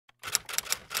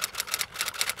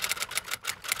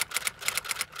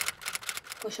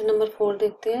Question number 4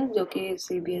 देखते हैं, जो कि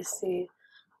सीबीएसई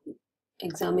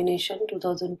एग्जामिनेशन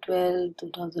 2012,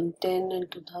 2010 एंड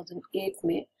 2008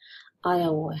 में आया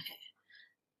हुआ है।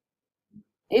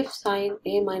 If sign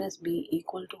a minus B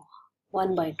equal to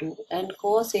 1/2 and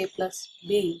cos a plus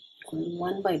B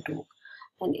equal to 1/2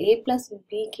 and a plus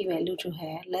b की वैल्यू जो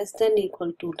है less than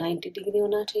equal to 90 degree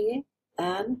होना चाहिए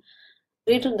एंड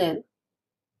ग्रेटर देन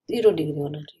 0 डिग्री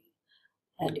होना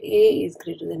चाहिए and a is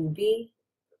greater than b,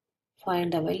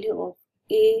 find the value of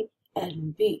a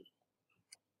and b।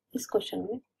 इस question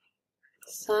में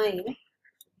sign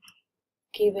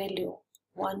की वैल्यू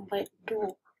 1/2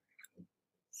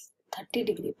 30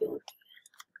 डिग्री पे होती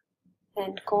है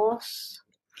एंड कॉस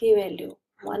की वैल्यू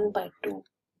 1/2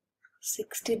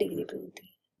 60 डिग्री पे होती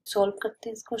है। सॉल्व करते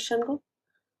हैं इस क्वेश्चन को।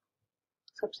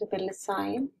 सबसे पहले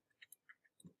sign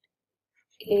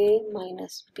a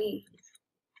minus B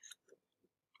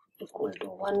equal to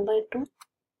 1/2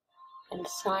 and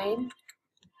sign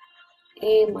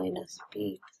a minus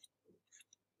B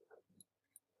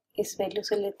इस वैल्यू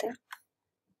से लेते हैं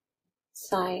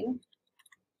sign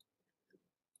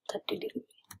 30 degree,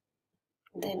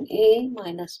 then a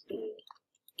minus b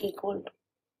equal to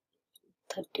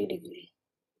 30 degree.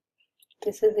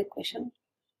 This is equation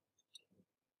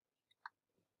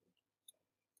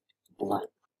 1.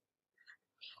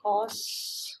 Cos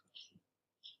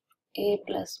a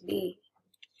plus b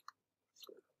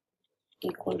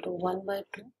equal to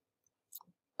 1/2.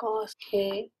 Cos a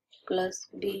plus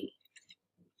b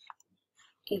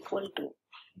equal to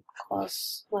cos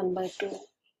 1/2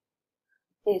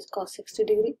 is cos 60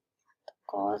 degree.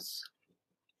 Cos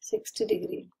 60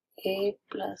 degree a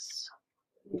plus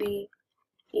b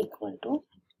equal to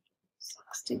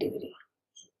 60 degree.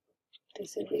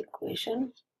 This is equation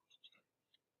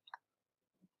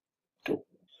 2.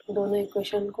 दोनों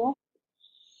equation को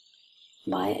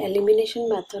by elimination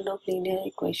method of linear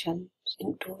equation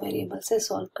in two variable से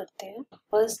solve करते हैं।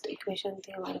 First equation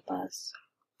थी हमारे पास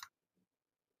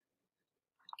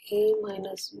a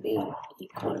minus B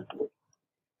equal to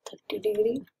 30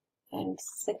 degree and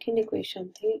second equation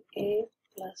थी a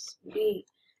plus B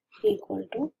equal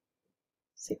to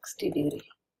 60 degree.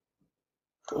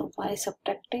 तो bye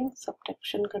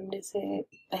subtraction करने से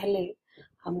पहले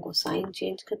हमको साइन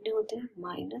चेंज करने होते हैं,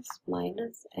 माइनस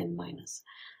माइनस एंड माइनस,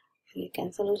 ये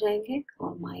कैंसिल हो जाएंगे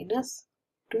और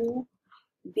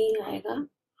 -2b आएगा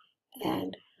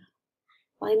and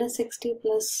 -60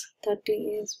 plus 30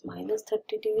 is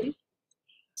 -30 degree,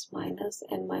 minus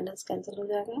and minus cancel हो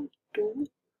जाएगा,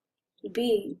 2b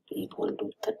इक्वल टू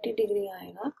 30 डिग्री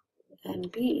आएगा and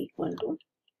b equal to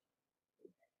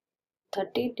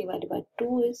 30 divided by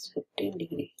 2 is 15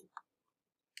 degree.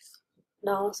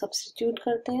 Now substitute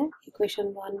करते हैं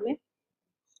इक्वेशन 1 में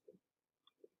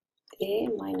a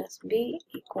minus B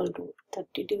equal to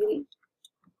 30 degree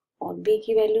और b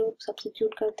की value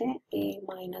substitute करते हैं a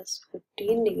minus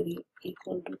 15 degree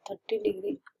equal to 30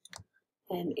 degree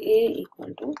and a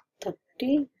equal to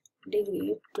 30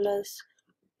 degree plus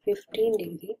 15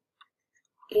 degree,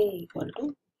 a equal to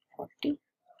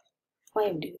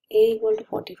 45 degree, a equal to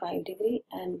 45 degree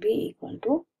and b equal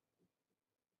to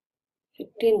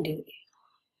 15 degree.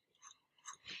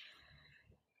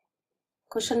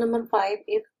 Question number 5,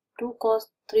 if 2 cos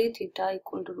 3 theta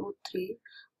equal to √3,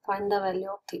 find the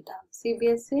value of theta।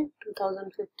 CBSE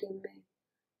 2015 में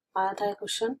आया था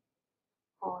question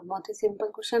और बहुत ही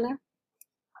simple question है,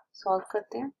 solve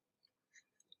करते हैं।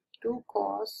 2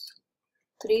 cos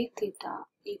 3 theta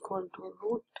equal to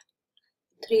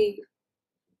 √3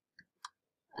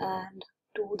 and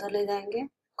 2 उधर ले जाएंगे,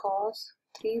 cos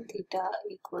 3 theta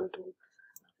equal to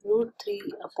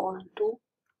 √3 upon 2,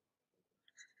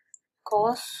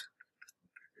 cos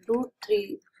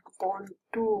 √3 upon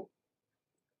 2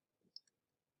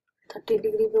 30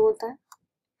 degree पे होता है,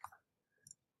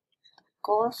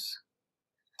 cos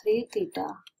 3 theta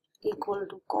equal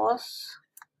to cos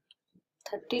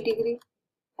 30 degree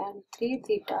and 3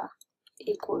 theta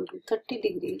equal to 30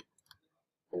 degree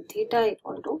and theta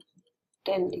equal to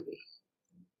 10 degree.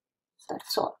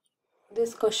 That's all.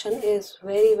 This question is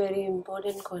very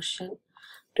important question.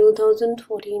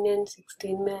 2014 and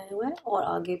 16 में आया हुआ है और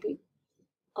आगे भी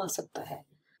आ सकता है।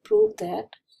 Prove that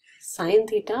sin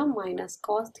theta minus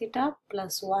cos theta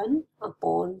plus 1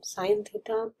 upon sin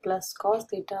theta plus cos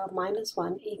theta minus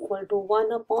 1 equal to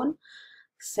 1 upon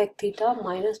sec theta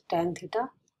minus tan theta,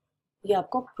 ये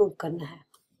आपको प्रूव करना है।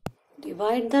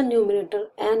 Divide the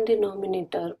numerator and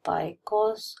denominator by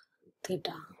cos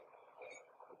theta,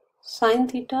 sin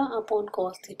theta upon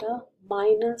cos theta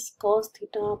minus cos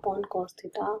theta upon cos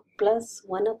theta plus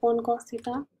 1 upon cos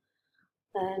theta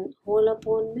and whole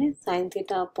upon में sine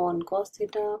theta upon cos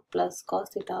theta plus cos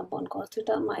theta upon cos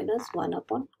theta minus 1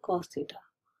 upon cos theta.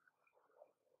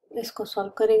 इसको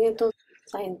solve करेंगे तो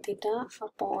sine theta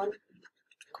upon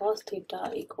cos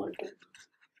theta equal to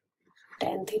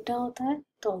tan theta होता है,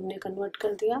 तो हमने convert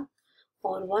कर दिया,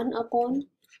 और 1 upon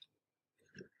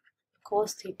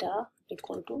cos theta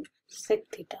equal to sec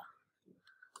theta.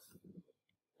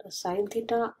 तो sine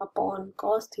theta upon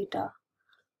cos theta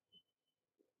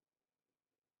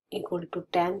equal to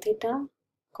tan theta,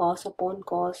 cos upon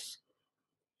cos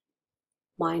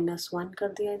minus 1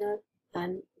 कर दिया इधर,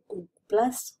 and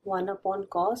plus 1 upon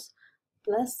cos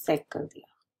plus sec कर दिया,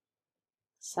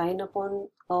 sine upon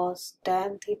cos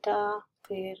tan theta,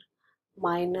 फिर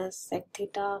minus sec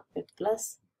theta, फिर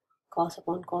plus cos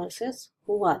upon cos is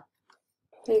 1।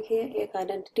 देखिए एक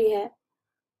identity है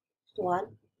 1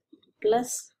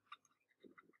 plus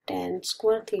ten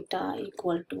square theta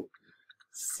equal to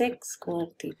sec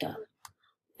square theta,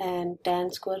 and ten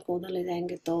square को उधर ले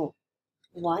जाएंगे तो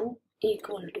 1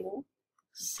 equal to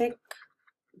sec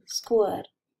square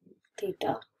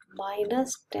theta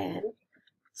minus ten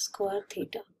square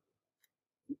theta.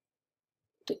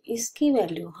 तो इसकी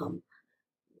वैल्यू हम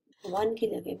 1 की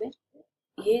जगह में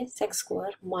ये sec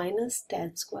square minus ten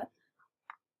square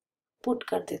put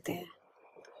कर देते हैं।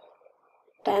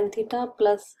 Tan theta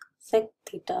plus sec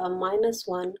theta minus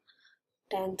 1,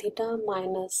 tan theta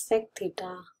minus sec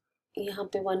theta, यहाँ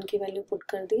पे 1 की वैल्यू पुट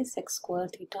कर दी, sec square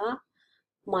theta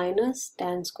minus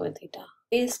ten square theta,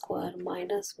 A square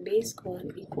minus B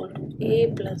square equal to A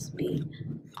plus B,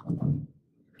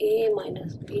 A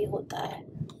minus B होता है।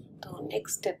 तो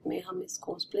next step में हम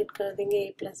इसको स्प्लिट कर देंगे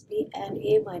ए plus B and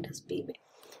A minus B में,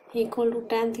 equal to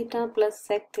tan theta plus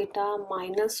sec theta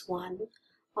minus 1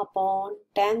 upon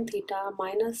tan theta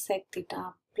minus sec theta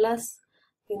plus,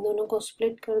 इन दोनों को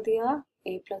स्प्लिट कर दिया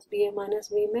ए प्लस बी ए माइनस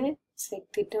बी में, sec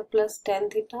theta plus tan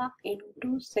theta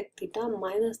into sec theta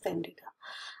minus tan theta.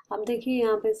 अब देखिए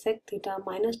यहाँ पे sec theta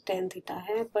minus tan theta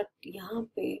है, बट यहाँ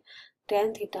पे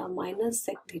tan theta minus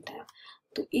sec theta है,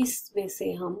 तो इस वे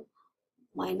से हम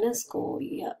माइनस को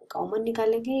या कॉमन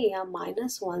निकालेंगे या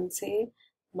माइनस 1 से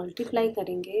मल्टीप्लाई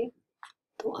करेंगे,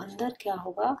 तो अंदर क्या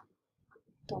होगा,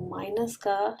 तो माइनस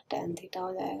का टेन थीटा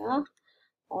हो जाएगा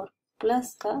और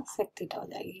प्लस का सेक थीटा हो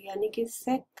जाएगी, यानी कि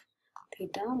sec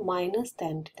theta minus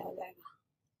tan theta हो जाएगा।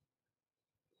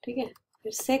 ठीक है,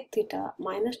 फिर sec theta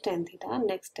minus tan theta,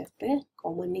 next step पे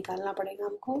कॉमन निकालना पड़ेगा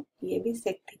हमको, ये भी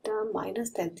sec theta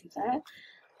minus tan theta है,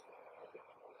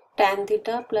 tan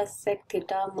theta plus sec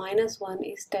theta minus 1,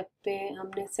 इस स्टेप पे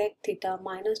हमने sec theta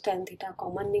minus tan theta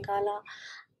common निकाला,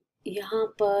 यहाँ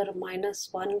पर माइनस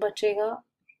 1 बचेगा,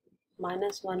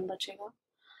 माइनस 1 बचेगा,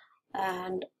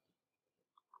 एंड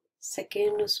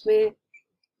सेकेंड उसमें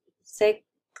sec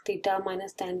theta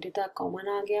minus tan theta common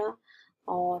आ गया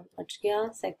और बच गया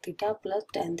sec theta plus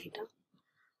tan theta.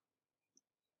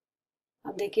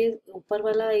 अब देखिए ऊपर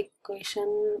वाला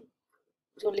इक्वेशन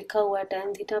जो लिखा हुआ है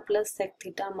tan theta plus sec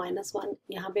theta minus 1,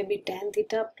 यहाँ पे भी tan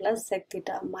theta plus sec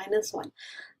theta minus 1,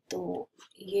 तो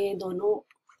ये दोनों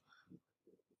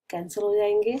कैंसिल हो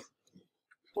जाएंगे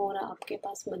और आपके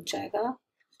पास बच जाएगा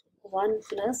 1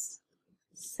 plus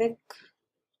sec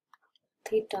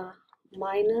theta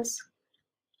minus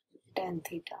tan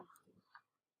theta,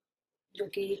 जो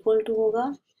कि इक्वल टू होगा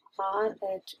R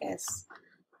H S.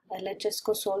 L H S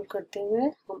को सॉल्व करते हुए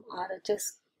हम आर एच एस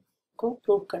को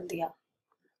प्रूव कर दिया।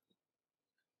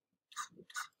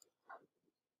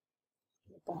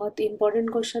 बहुत इंपॉर्टेंट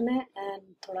क्वेश्चन है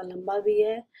एंड थोड़ा लंबा भी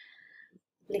है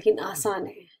लेकिन आसान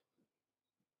है।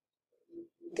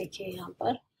 देखिए यहाँ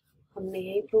पर हमने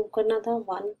यही प्रूव करना था,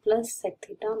 1 plus sec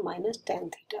theta minus tan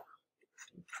theta.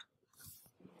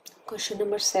 Question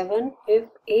number 7. If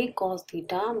a cos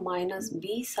theta minus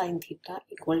b sin theta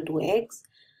equal to x,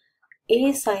 a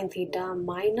sin theta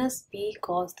minus b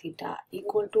cos theta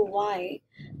equal to y,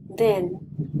 then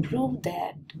prove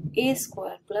that a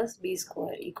square plus b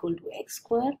square equal to x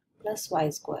square plus y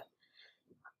square.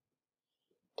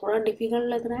 थोड़ा difficult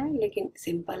लग रहा है लेकिन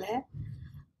simple है,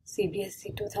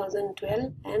 CBSE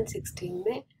 2012 and 16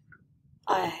 में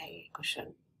आया है ये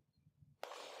question.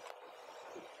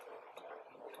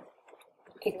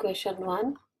 Equation 1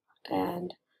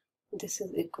 and this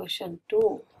is equation 2.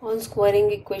 On squaring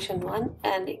equation 1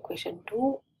 and equation 2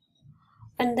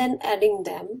 and then adding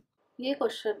them, ये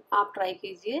क्वेश्चन आप ट्राई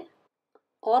कीजिए,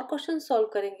 और क्वेश्चन सॉल्व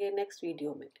करेंगे नेक्स्ट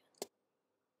वीडियो में।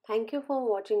 Thank you for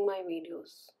watching my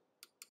videos.